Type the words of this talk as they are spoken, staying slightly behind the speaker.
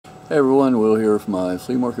Hey everyone, Will here with my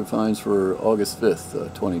flea market finds for August 5th,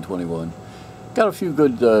 2021. Got a few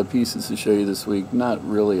good pieces to show you this week. Not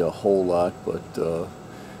really a whole lot, but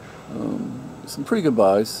some pretty good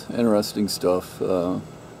buys. Interesting stuff.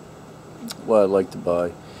 What I'd like to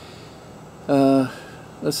buy.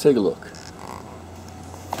 Let's take a look.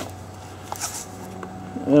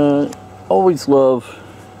 Always love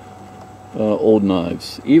old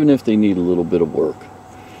knives, even if they need a little bit of work.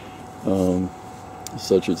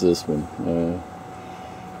 Such as this one.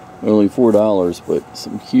 Only $4, but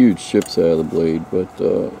some huge chips out of the blade. But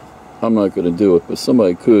I'm not going to do it. But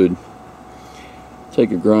somebody could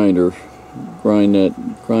take a grinder, grind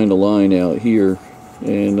a line out here,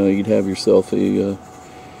 and you'd have yourself a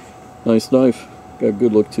nice knife. Got a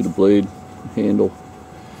good look to the blade handle.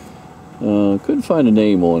 Couldn't find a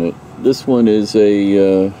name on it. This one is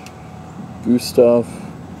a Gustav.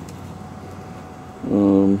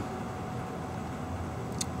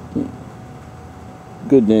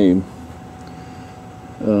 Good name.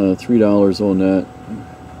 $3 on that.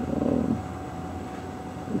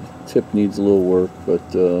 Tip needs a little work, but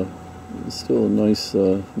it's still a nice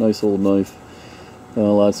old knife.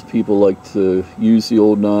 Lots of people like to use the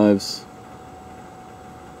old knives,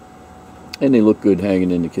 and they look good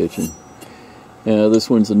hanging in the kitchen. This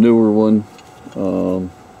one's a newer one. I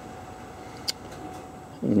don't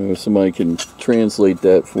know if somebody can translate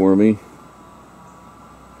that for me,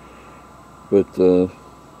 but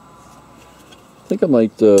I think I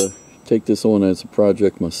might take this on as a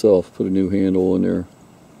project myself, put a new handle in there.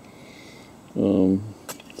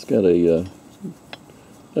 It's got a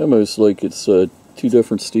almost like it's two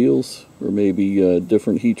different steels, or maybe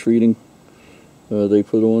different heat treating they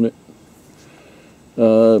put on it.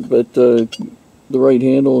 But the right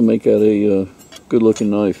handle will make that a good looking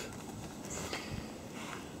knife.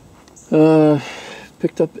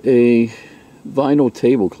 Picked up a vinyl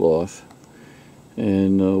tablecloth,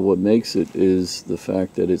 and what makes it is the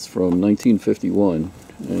fact that it's from 1951,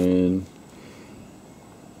 and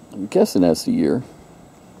I'm guessing that's the year.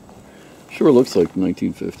 Sure looks like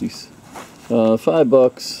 1950s.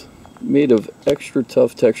 $5, made of extra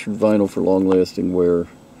tough textured vinyl for long-lasting wear,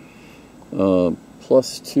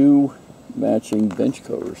 plus 2 matching bench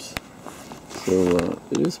covers. So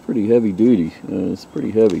it is pretty heavy duty. It's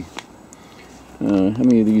pretty heavy. How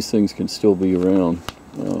many of these things can still be around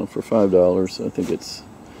for $5? I think it's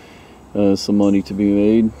some money to be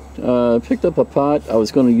made. Picked up a pot. I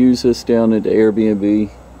was going to use this down at the Airbnb.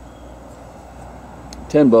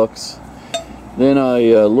 $10. Then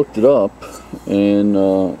I looked it up, and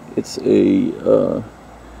it's a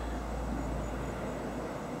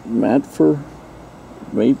Matfer,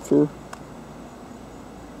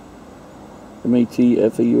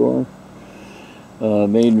 M-A-T-F-E-U-R,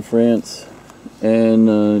 made in France. And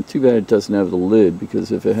too bad it doesn't have the lid,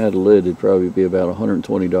 because if it had a lid, it'd probably be about a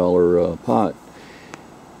 $120 pot.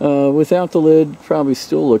 Without the lid, probably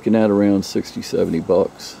still looking at around 60-70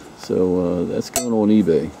 bucks. So that's going on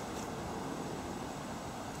eBay.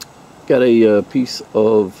 Got a piece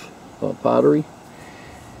of pottery.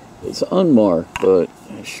 It's unmarked, but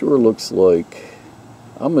it sure looks like,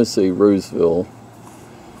 I'm going to say Roseville.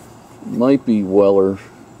 Might be Weller,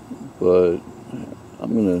 but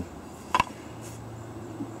I'm going to,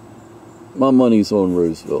 my money's on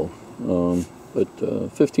Roseville. But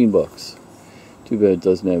 15 bucks. Too bad it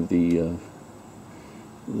doesn't have the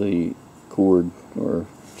cord or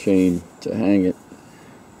chain to hang it,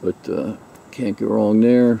 but can't go wrong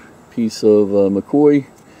there. Piece of McCoy,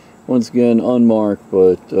 once again unmarked,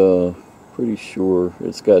 but pretty sure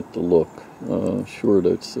it's got the look. Sure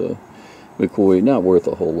that's McCoy. Not worth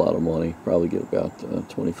a whole lot of money. Probably get about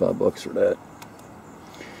 25 bucks for that.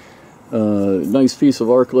 Nice piece of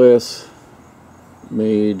art glass,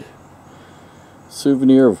 made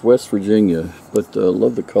souvenir of West Virginia, but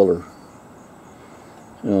love the color.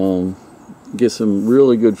 Get some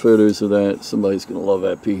really good photos of that. Somebody's gonna love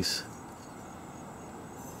that piece.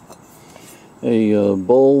 A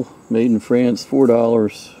bowl made in France,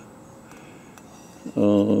 $4.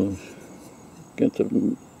 Got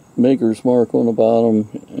the maker's mark on the bottom,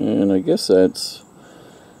 and I guess that's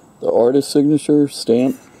the artist signature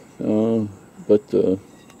stamp. But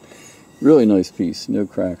really nice piece, no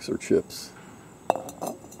cracks or chips.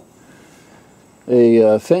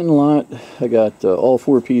 A Fenton lot. I got all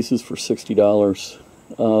 4 pieces for $60.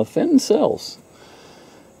 Fenton sells.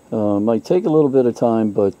 Might take a little bit of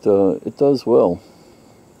time, but it does well.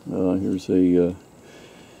 Here's a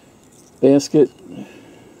basket.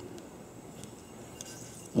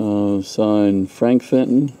 Signed Frank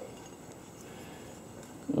Fenton.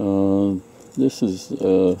 This is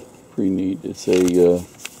pretty neat. It's a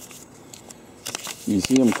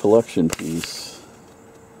museum collection piece,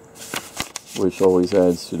 which always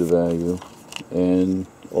adds to the value, and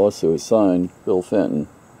also a signed Bill Fenton,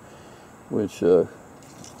 which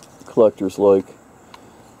collectors like.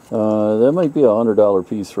 That might be $100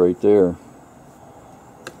 piece right there.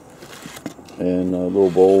 And a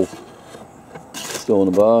little bowl still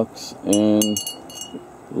in the box, and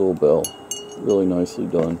a little bell. Really nicely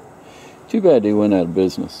done. Too bad they went out of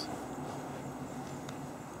business.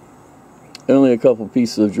 Only a couple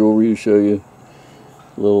pieces of jewelry to show you.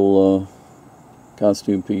 A little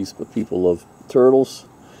costume piece, but people love turtles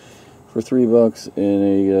for $3,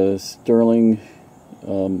 and a sterling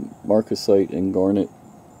marcasite and garnet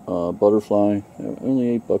butterfly.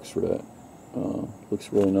 Only $8 for that.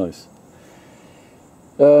 Looks really nice.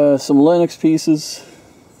 Some Lennox pieces.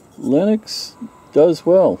 Lennox does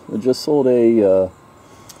well. I just sold a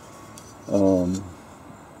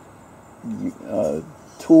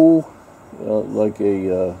tool, like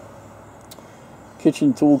a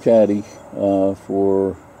kitchen tool caddy, I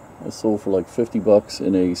sold for like $50,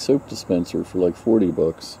 and a soap dispenser for like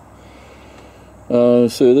 $40. So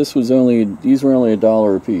these were only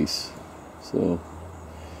 $1 a piece. So,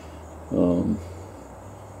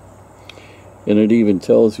 and it even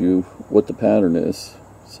tells you what the pattern is,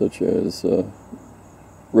 such as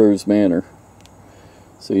Rose Manor.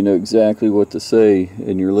 So you know exactly what to say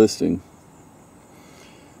in your listing.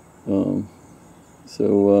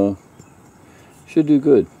 Should do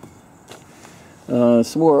good.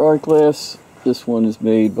 Some more art glass. This one is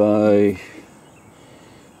made by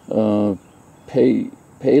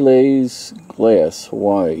Pele's Glass,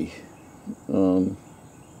 Hawaii.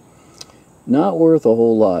 Not worth a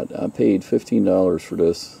whole lot. I paid $15 for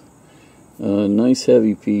this. Nice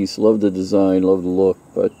heavy piece. Love the design, love the look,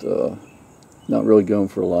 but not really going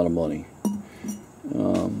for a lot of money.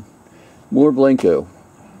 More Blanco.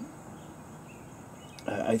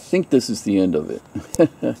 I think this is the end of it.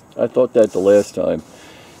 I thought that the last time,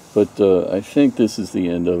 but I think this is the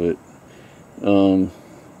end of it.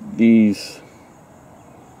 These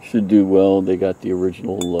should do well. They got the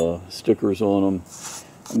original stickers on them.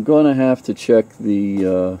 I'm going to have to check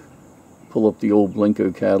pull up the old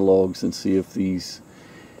Blanco catalogs and see if these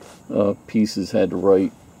pieces had the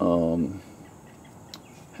right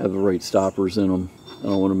stoppers in them. I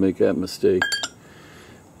don't want to make that mistake.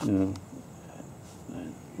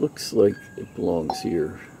 Looks like it belongs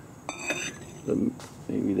here.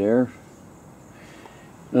 Maybe there.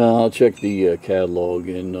 I'll check the catalog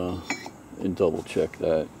and double check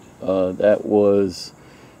that. That was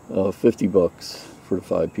 $50 for the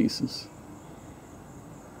 5 pieces.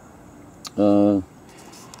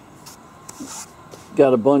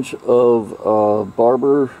 Got a bunch of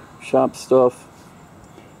barber shop stuff.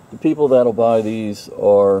 The people that'll buy these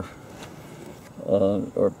are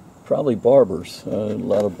probably barbers. A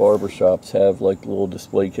lot of barber shops have like little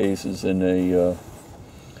display cases in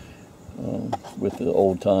with the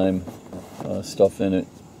old time stuff in it.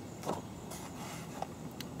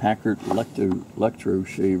 Packard Electro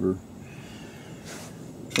Shaver.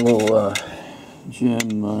 A little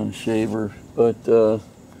gem shaver. But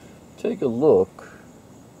take a look.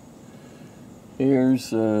 Here's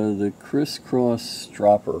the crisscross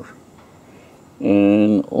stropper.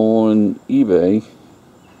 And on eBay,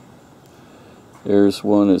 there's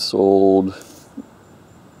one that sold,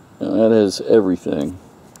 that has everything.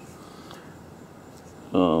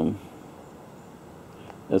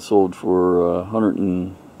 That sold for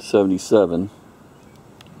 $177.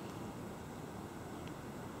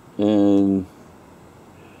 And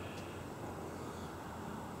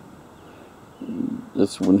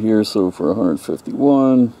this one here sold for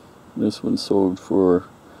 $151. This one sold for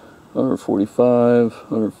 $145,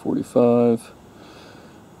 $145,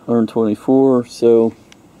 $124. So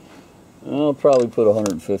I'll probably put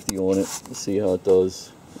 $150 on it to see how it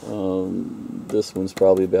does. This one's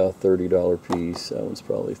probably about $30 piece. That one's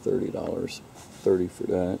probably $30, $30 for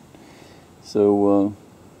that. So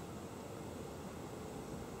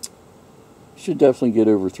should definitely get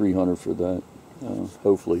over $300 for that.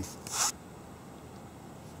 Hopefully.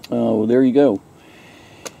 Well, there you go.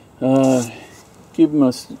 Keep an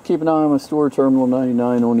eye on my store, Terminal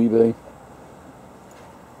 99 on eBay,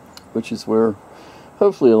 which is where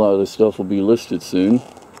hopefully a lot of this stuff will be listed soon.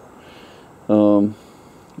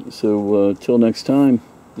 So till next time,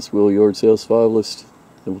 this is Will Yard Sales 5 List,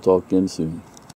 and we'll talk again soon.